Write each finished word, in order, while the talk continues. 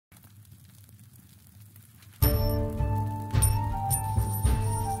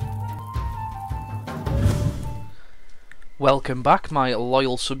Welcome back, my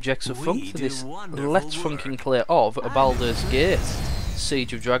loyal subjects of funk, to this Let's Funking play of Baldur's Gate,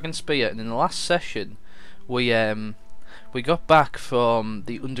 Siege of Dragonspear. And in the last session, we got back from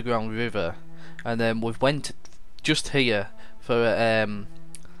the underground river, and then we went just here for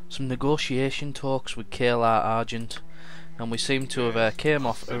some negotiation talks with Kayla Argent, and we seem to have came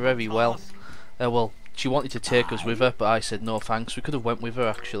off very well. Well, she wanted to take us with her, but I said no thanks. We could have went with her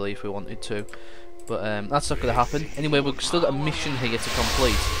actually if we wanted to. But that's not going to happen. Anyway, we've still got a mission here to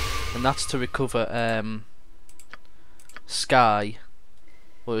complete, and that's to recover Sky.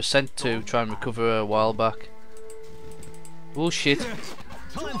 We were sent to try and recover her a while back. Oh shit.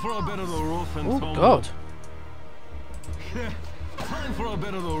 Oh god.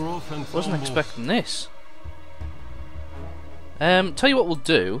 Wasn't expecting this. Tell you what we'll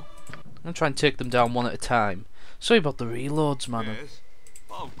do. I'm going to try and take them down one at a time. Sorry about the reloads, man. Yes.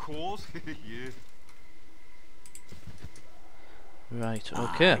 Of course. Yeah. Right,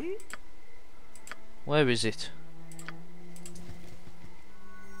 okay. Where is it?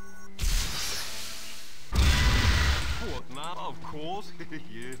 What now? Of course.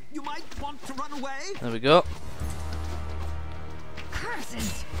 Yeah. You might want to run away. There we go.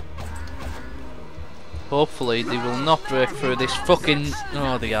 Curses. Hopefully they will not break through this fucking...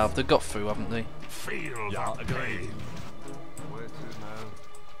 Oh, they have. They've got through, haven't they? Feel the pain. Where to now?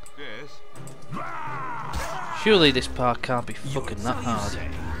 Yes. Surely this part can't be fucking that hard.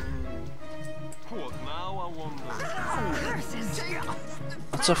 What now? I wonder. Curses.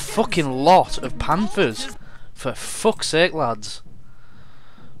 That's a fucking lot of panthers. For fuck's sake, lads.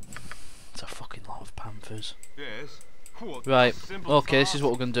 It's a fucking lot of panthers. Yes. What? Right, Simple okay, this is task.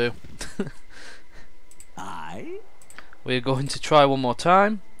 what we're going to do. Aye. We're going to try one more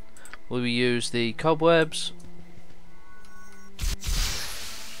time. We will use the cobwebs.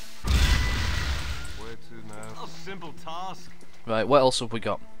 Where to now? A simple task. Right, what else have we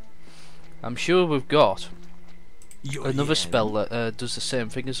got? I'm sure we've got another spell that does the same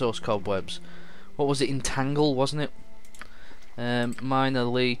thing as those cobwebs. What was it? Entangle, wasn't it? Minor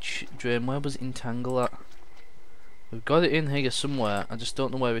Leech, Drain. Where was Entangle at? We've got it in here somewhere. I just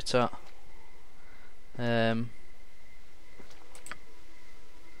don't know where it's at.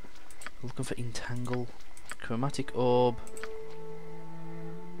 Looking for Entangle. Chromatic Orb.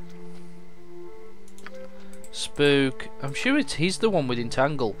 Spook. I'm sure he's the one with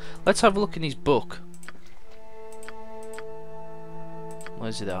Entangle. Let's have a look in his book.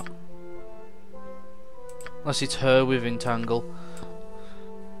 Where's it at? Unless it's her with Entangle.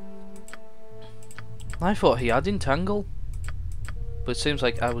 I thought he had Entangle, but it seems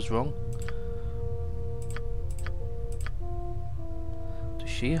like I was wrong. Does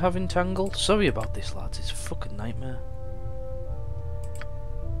she have Entangle? Sorry about this, lads. It's a fucking nightmare.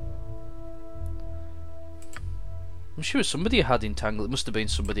 I'm sure somebody had Entangle. It must have been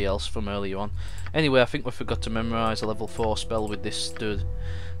somebody else from earlier on. Anyway, I think we forgot to memorise a level 4 spell with this dude.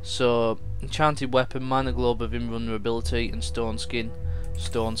 So, enchanted weapon, minor globe of invulnerability, and stone skin.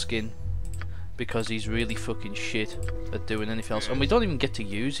 Stone skin. Because he's really fucking shit at doing anything else. And we don't even get to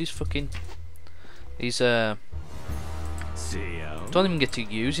use his fucking... don't even get to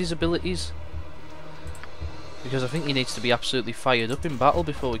use his abilities. Because I think he needs to be absolutely fired up in battle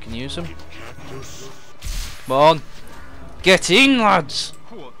before we can use him. Come on! Get in, lads!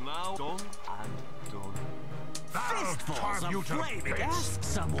 What now? Done and done. Fistfuls of flaming. Ask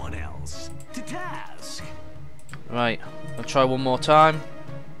someone else to task. Right, I'll try one more time.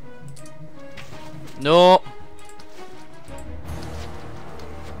 No!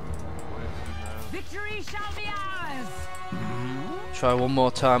 Where to now? Victory shall be ours. Try one more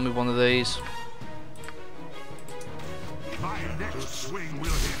time with one of these. My next swing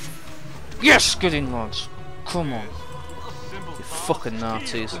will hit. Yes! Get in, lads! Come on, A simple you task. fucking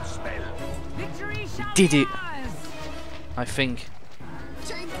Nazis. Victory shall Did be it. ours. I think.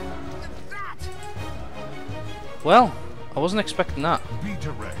 Take that. Well, I wasn't expecting that. Be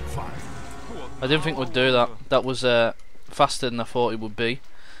direct fire. I didn't think we'd do that. That was faster than I thought it would be.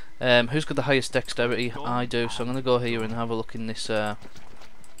 Who's got the highest dexterity? I do, so I'm going to go here and have a look in this. Some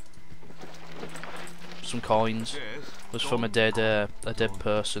coins. Yes. Was from a dead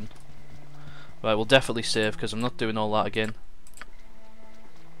person. Right, we'll definitely save because I'm not doing all that again.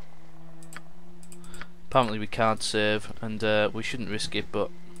 Apparently we can't save, and we shouldn't risk it. But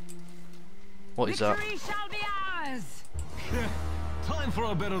what is that? Victory shall be ours. Time for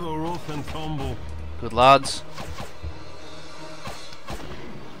a bit of the rough and tumble. Good lads.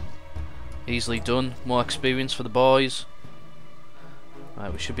 Easily done. More experience for the boys.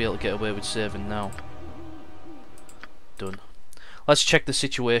 Right, we should be able to get away with saving now. Done. let's check the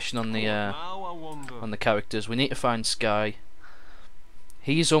situation on the Now I wonder. on the characters. We need to find Sky.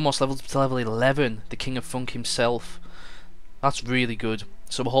 He's almost leveled up to level 11, the King of Funk himself. That's really good.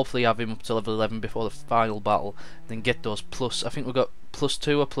 So we'll hopefully have him up to level 11 before the final battle, then get those plus. I think we've got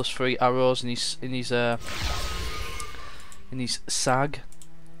 +2 or +3 arrows in his sag.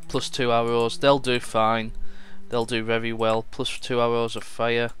 +2 arrows. They'll do fine. They'll do very well. +2 arrows of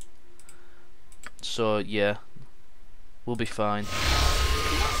fire. So yeah, we'll be fine.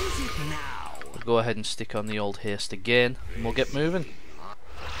 What is it now? We'll go ahead and stick on the old haste again, and we'll get moving.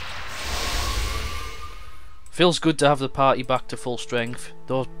 Feels good to have the party back to full strength.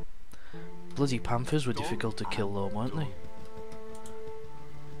 Those bloody panthers were difficult to kill though, weren't they?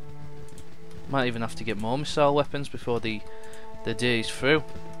 Might even have to get more missile weapons before the day is through.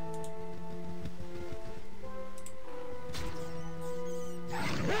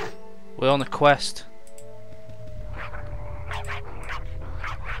 We're on a quest.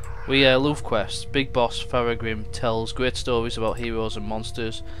 We love quests. Big boss Faragrim tells great stories about heroes and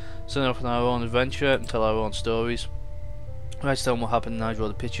monsters. Set off on our own adventure and tell our own stories. Write down what happened and I draw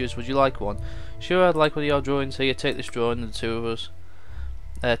the pictures. Would you like one? Sure, I'd like one of your drawings. Here, take this drawing and the two of us.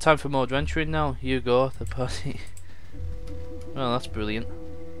 Time for more adventuring now. You go. The party. Oh, that's brilliant.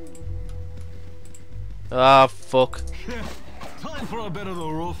 Ah, fuck. Time for a bit of the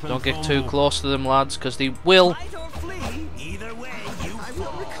rough and Don't get too tumble. close to them, lads, because they will. Fight or flee, either way you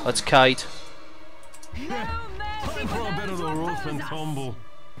fall. Let's kite. Time for a bit of the rough and tumble.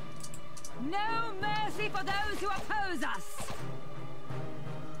 No mercy for those who oppose us.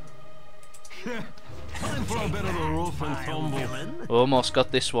 Time for a bit of the rough and tumble. Almost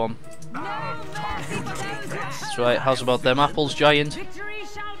got this one. No mercy for those who oppose That's right. How's about them apples, giant? Victory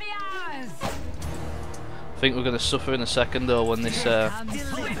shall be ours. I think we're going to suffer in a second though when this. Time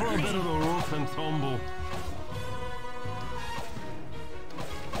for a bit of the rough and tumble.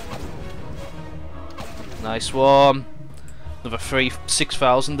 Nice one. Another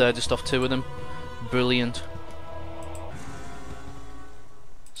 6,000 there, just off 2 of them. Brilliant.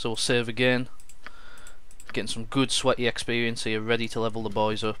 So we'll save again. Getting some good sweaty experience here, ready to level the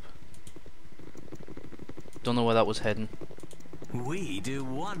boys up. Don't know where that was heading. We do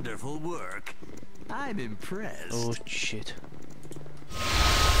wonderful work. I'm impressed. Oh shit.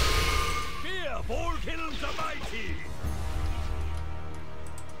 Fear Volkil the Mighty!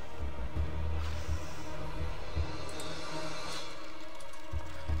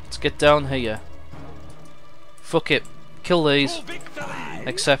 Let's get down here. Fuck it. Kill these. Victory!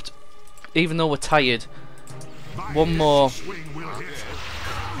 Except, even though we're tired, one more. Swing will hit.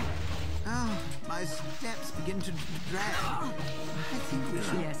 Oh, my steps begin to drag. I think we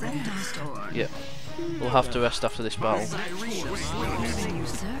should rest. Yeah. We'll have to rest after this battle. You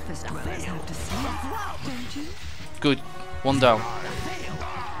surface dwellers have to sleep, don't you? Good. One down.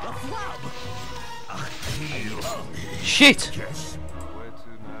 Shit! Yes. Where to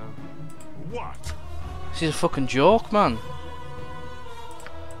now? What? This is a fucking joke, man.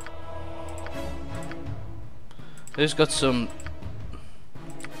 Who's got some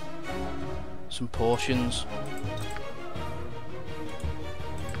potions?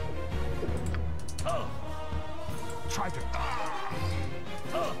 Try to.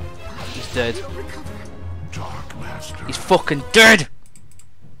 He's dead. Dark Master. He's fucking dead!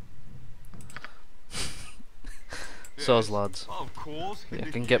 So's lads. Of course. Yeah,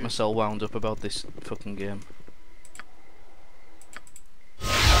 I can get myself wound up about this fucking game.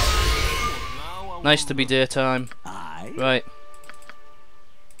 Nice to be daytime. Aye. Right.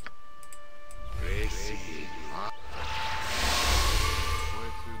 Where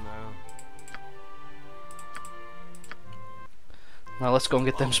to now? Now let's go and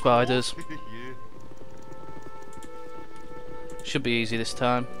get them spiders. Yeah. Should be easy this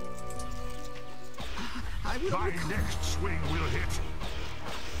time. Thy next swing will hit.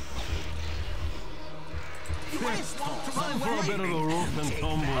 Time for a bit of the rough and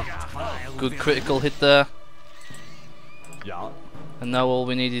tumble. Good critical hit there. Yeah. And now all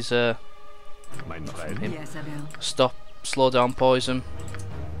we need is Mein Freund. him. Yes, I will. Stop, slow down poison.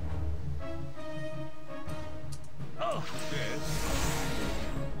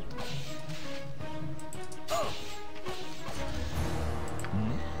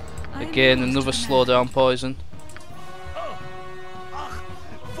 Again, another slow down poison. Well,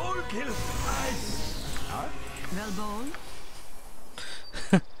 Ball,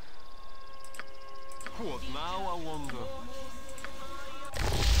 What now I wonder?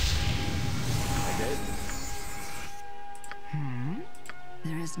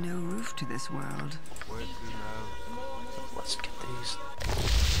 There is no roof to this world. Where to now? Let's get these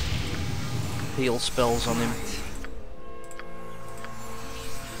heal spells on him.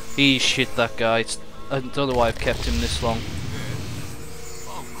 He's shit, that guy. I don't know why I've kept him this long.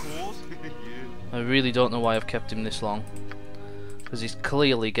 I really don't know why I've kept him this long. Because he's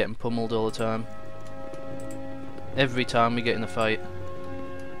clearly getting pummeled all the time. Every time we get in a fight.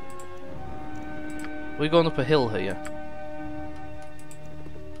 We're going up a hill here.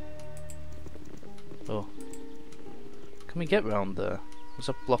 Oh. Can we get round there? Was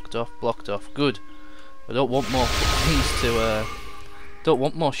that blocked off? Blocked off. Good. I don't want more things to don't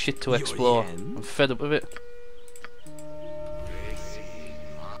want more shit to explore. I'm fed up with it.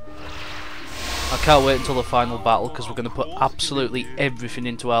 I can't wait until the final battle because we're going to put absolutely everything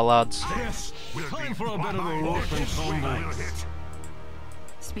into our lads. This will be Time for a bit of a rough and swing tumble. will hit.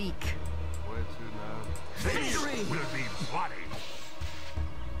 Speak. This will be bloody.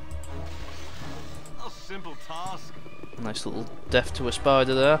 A simple task. Nice little death to a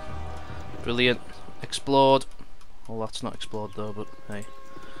spider there. Brilliant. Explored. Well, that's not explored though, but hey,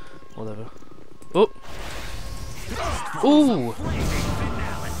 whatever. Oh! Ooh!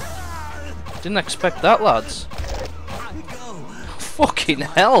 Didn't expect that, lads. Fucking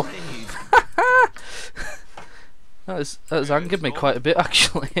hell! that has angered me quite a bit,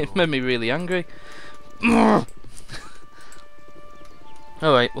 actually. It made me really angry.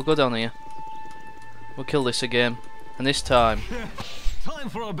 Alright, we'll go down here. We'll kill this again. And this time... Time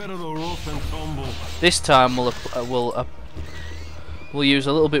for a bit of the rough and tumble. This time we'll use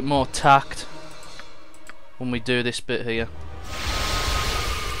a little bit more tact when we do this bit here.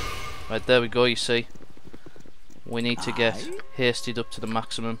 Right, there we go, you see. We need to get hasted up to the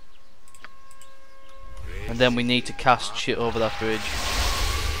maximum. And then we need to cast shit over that bridge.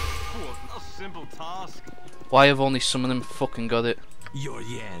 A simple task. Why have only some of them fucking got it? Your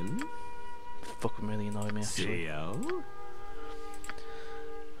yen? Fucking really annoy me, actually. Theo?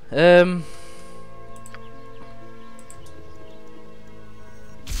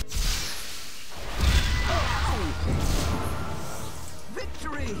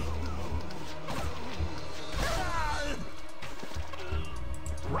 Victory!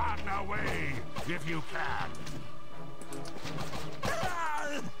 Run away if you can.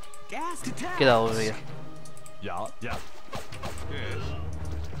 Gas to Get out of here. Yeah. Yes.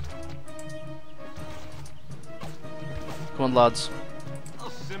 Come on, lads. A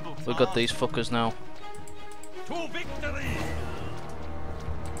simple task. We've got these fuckers now. To victory.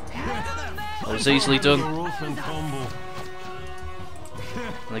 That was easily The done. rough and tumble.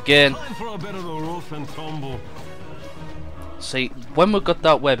 And again, Time for a bit of the rough and tumble. see, when we've got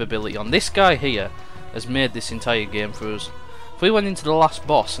that web ability on, this guy here has made this entire game for us. If we went into the last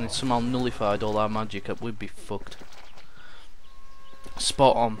boss and it somehow nullified all our magic, we'd be fucked.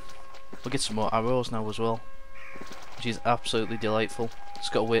 Spot on. We'll get some more arrows now as well, which is absolutely delightful.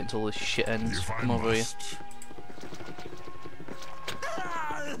 Just gotta wait until this shit ends. If I Come over here. must.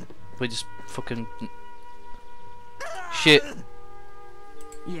 We just fucking... Shit.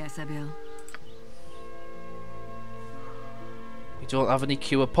 Yes, Abil. We don't have any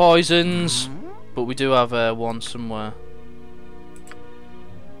cure poisons, but we do have one somewhere.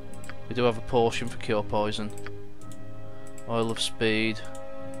 We do have a potion for cure poison. Oil of speed.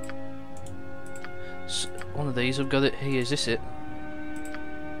 One of these, I've got it here. Is this it?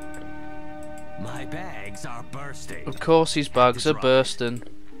 My bags are bursting. Of course, his bags are bursting.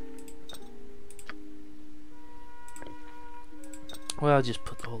 Well, I'll just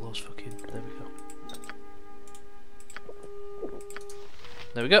put all those fucking. There we go.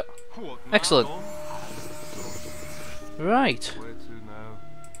 There we go. Excellent. Right. Where to now?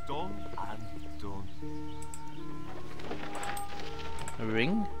 Done and done. A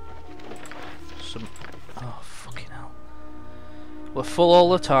ring. Some. Oh, fucking hell. We're full all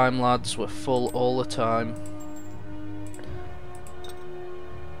the time, lads. We're full all the time.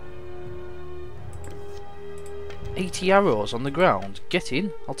 $80 arrows on the ground. Get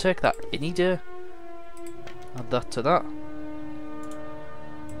in. I'll take that any day. Add that to that.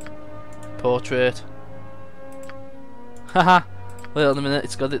 Portrait. Haha. Wait on a minute.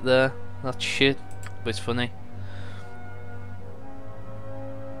 It's got it there. That's shit. But it's funny.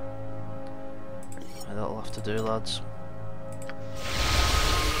 That'll have to do, lads.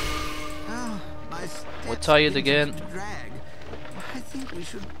 Oh, my We're steps tired begin again. to drag. I think we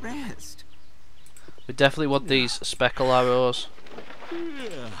should rest. We definitely want these speckle arrows.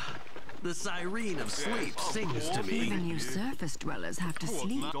 The siren of sleep sings to me. Even you surface dwellers have to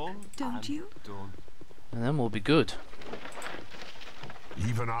sleep, don't you? Done. And then we'll be good.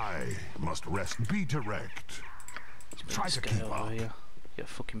 Even I must rest. Be direct. Try This to guy keep over up. here. Get a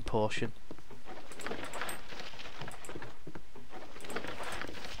fucking portion.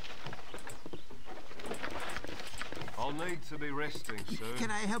 I'll need to be resting soon.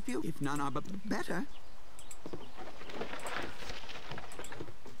 Can I help you? If none are better.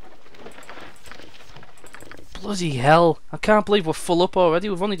 Bloody hell. I can't believe we're full up already.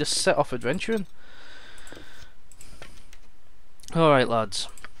 We've only just set off adventuring. Alright, lads.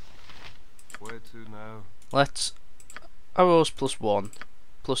 Where to now? Let's... Arrows +1.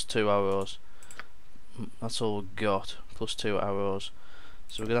 +2 arrows. That's all we've got. +2 arrows.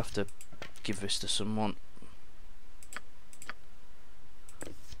 So we're going to have to give this to someone.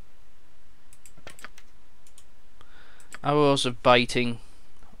 Arrows of biting.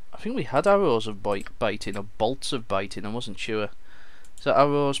 I think we had arrows of biting or bolts of biting. I wasn't sure. Is that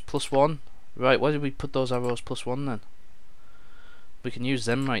arrows +1? Right, why did we put those arrows +1 then? We can use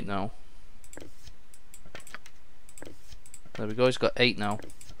them right now. There we go, he's got 8 now.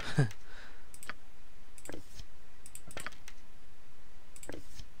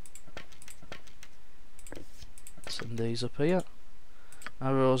 Send these up here.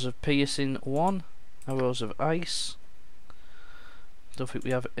 Arrows of piercing 1. Arrows of ice. Don't think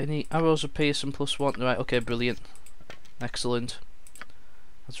we have any arrows of piercing +1. Right, okay, brilliant. Excellent.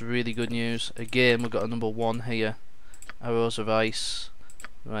 That's really good news. Again, we've got a number 1 here. Arrows of ice.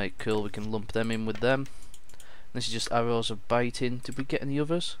 Right, cool, we can lump them in with them. This is just arrows of biting. Did we get any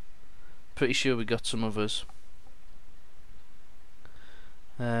others? Pretty sure we got some others.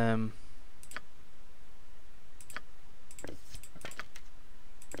 I'll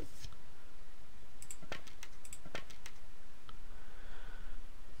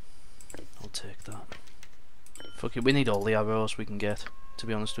take that. Fuck it, we need all the arrows we can get, to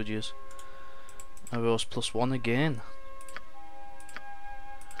be honest with you. Arrows +1 again.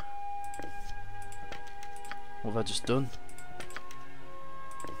 What have I just done?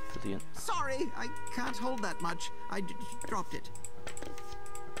 Brilliant. Sorry, I can't hold that much. I dropped it.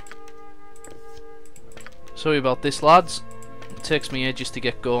 Sorry about this, lads. It takes me ages to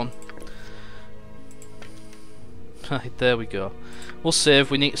get going. Right, there we go. We'll save.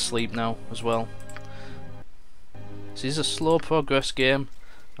 We need to sleep now as well. This is a slow progress game,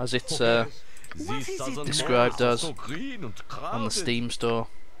 as it's described as on the Steam store.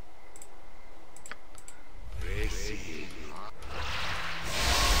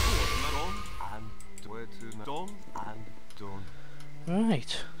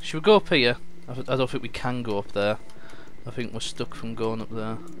 Right, should we go up here? I don't think we can go up there. I think we're stuck from going up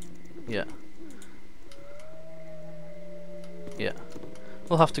there. Yeah. Yeah.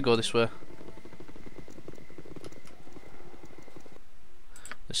 We'll have to go this way.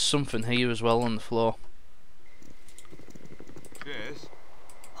 There's something here as well on the floor. Yes.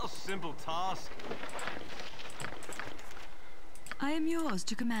 A simple task. I am yours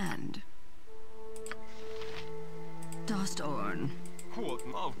to command. Dust Orn. What?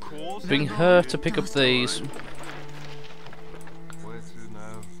 Of course. Bring her to pick up these. Where to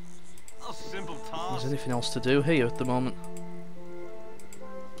now? A simple task. Is there anything else to do here at the moment?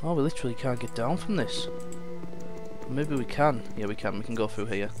 Oh, we literally can't get down from this. Maybe we can. Yeah, we can. We can go through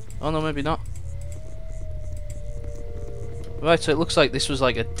here. Oh no, maybe not. Right, so it looks like this was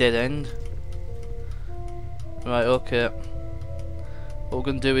like a dead end. Right, okay. What we're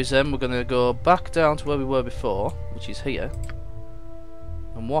going to do is then we're going to go back down to where we were before, which is here.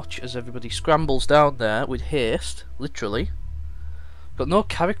 And watch as everybody scrambles down there with haste, literally. Got no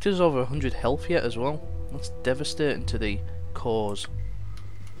characters over 100 health yet as well. That's devastating to the cause.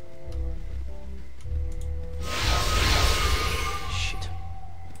 Shit.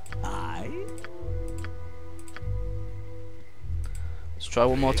 Let's try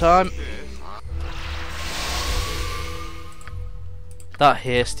one more time. That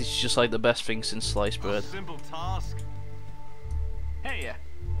haste is just like the best thing since sliced bread. Simple task. Hey.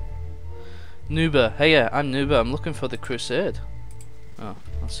 Nuba, hey, I'm Nuba. I'm looking for the crusade. Oh,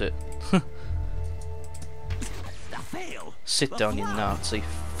 that's it. Sit down, you Nazi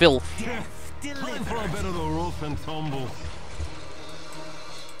filth. Time for a bit of the rough and tumble.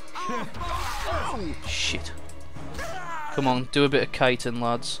 Shit. Come on, do a bit of kiting,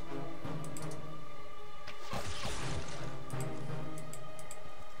 lads.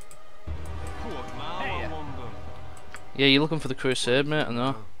 What now, I wonder? Yeah, you're looking for the crusade, mate, I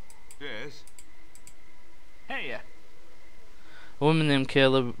know. Yes. Hey. A woman named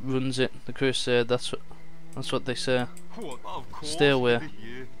Kayla runs it, the crusade, that's what they say. What? Of course. Stay away.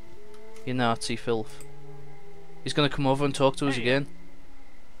 Yeah. You Nazi filth. He's gonna come over and talk to us again.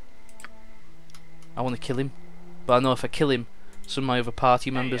 I wanna kill him. But I know if I kill him, some of my other party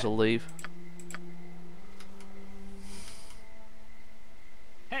members will leave.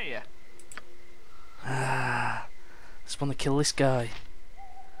 Hey. Ah, just wanna kill this guy.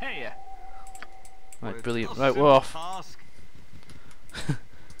 Hey. Right, brilliant. Right, we're off.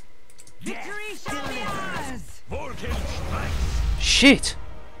 Victory shall be ours! Shit!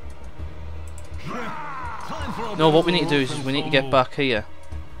 No, what we need to do is we need to get back here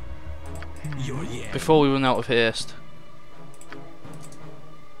before we run out of haste.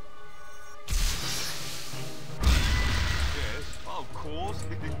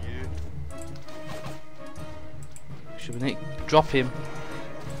 Should we need to drop him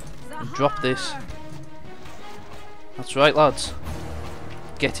and drop this? That's right, lads.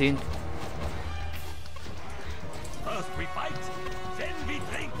 Get in. First we fight, then we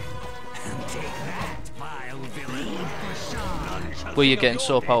drink. And take that, vile villain. Where you're getting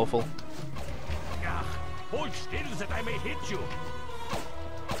so powerful. Hold still that I may hit you.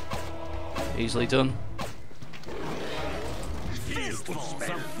 Easily done. Fistfuls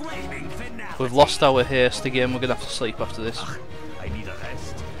of flaming finality. We've lost our haste again. We're gonna have to sleep after this. I need a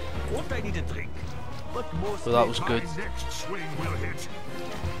rest. And I need a drink. But most So that was good. My next swing will hit.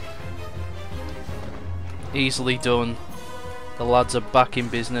 Easily done. The lads are back in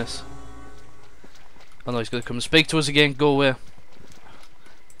business. Oh no, he's gonna come and speak to us again. Go away.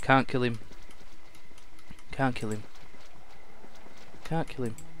 Can't kill him. Can't kill him. Can't kill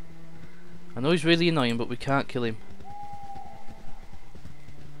him. I know he's really annoying, but we can't kill him.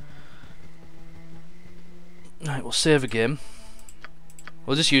 Right, we'll save a game.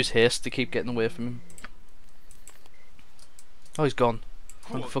 We'll just use haste to keep getting away from him. Oh, he's gone.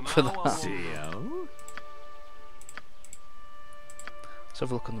 Thank fuck for that. Let's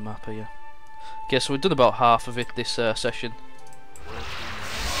have a look on the map here. Okay, so we've done about half of it this session.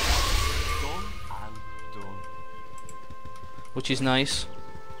 Which is nice.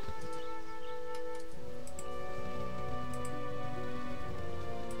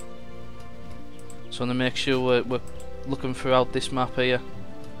 So I want to make sure we're looking throughout this map here.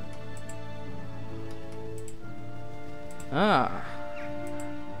 Ah.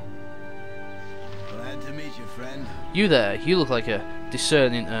 Glad to meet you, friend. You there, you look like a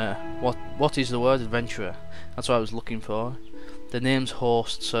discerning, what is the word? Adventurer. That's what I was looking for. The name's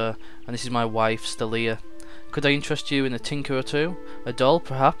Horst, sir, and this is my wife, Stelia. Could I interest you in a tinker or two? A doll,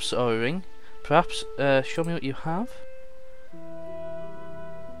 perhaps, or a ring? Perhaps, show me what you have?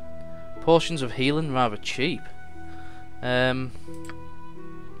 Portions of healing, rather cheap. How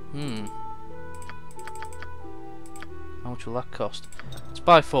much will that cost? Let's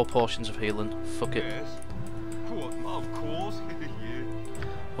buy 4 portions of healing. Fuck it. Of course.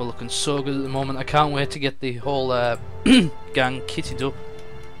 We're looking so good at the moment. I can't wait to get the whole gang kitted up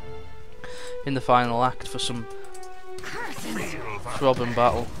in the final act for some throbbing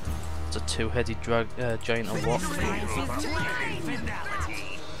battle. It's a 2-headed giant or what?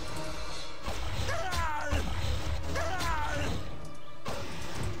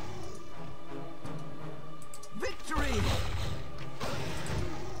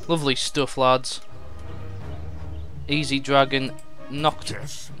 Lovely stuff, lads. Easy dragon knocked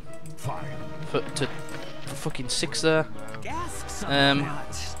Yes. Fine. for fucking 6 there.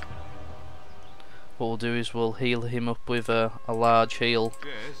 What we'll do is we'll heal him up with a large heal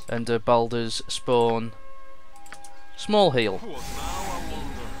and a Baldur's spawn small heal.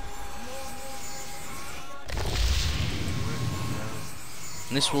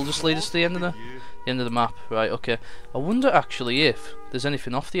 And this will just lead us to the end of the map. Right, okay. I wonder actually if there's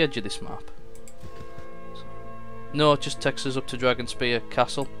anything off the edge of this map. No, it just takes us up to Dragonspear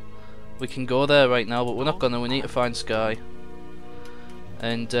Castle. We can go there right now, but we're not gonna. We need to find Sky.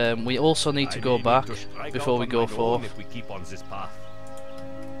 And we also need to go back before we go forth. If we keep on this path.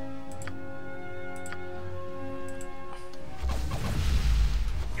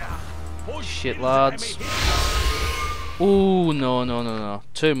 Shit, lads. Ooh, no.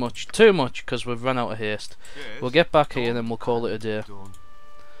 Too much, because we've run out of haste. We'll get back here and then we'll call it a day.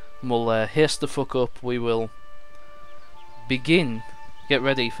 We'll haste the fuck up. We will begin, get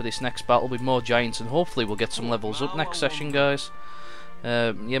ready for this next battle with more giants, and hopefully we'll get some levels up next session, guys.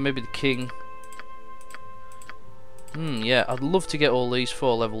 Yeah, maybe the king. Yeah, I'd love to get all these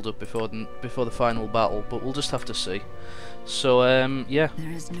 4 leveled up before the final battle, but we'll just have to see. So yeah,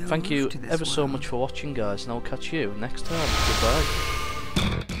 thank you ever so much for watching, guys, and I'll catch you next time.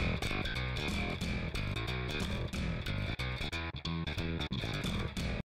 Goodbye.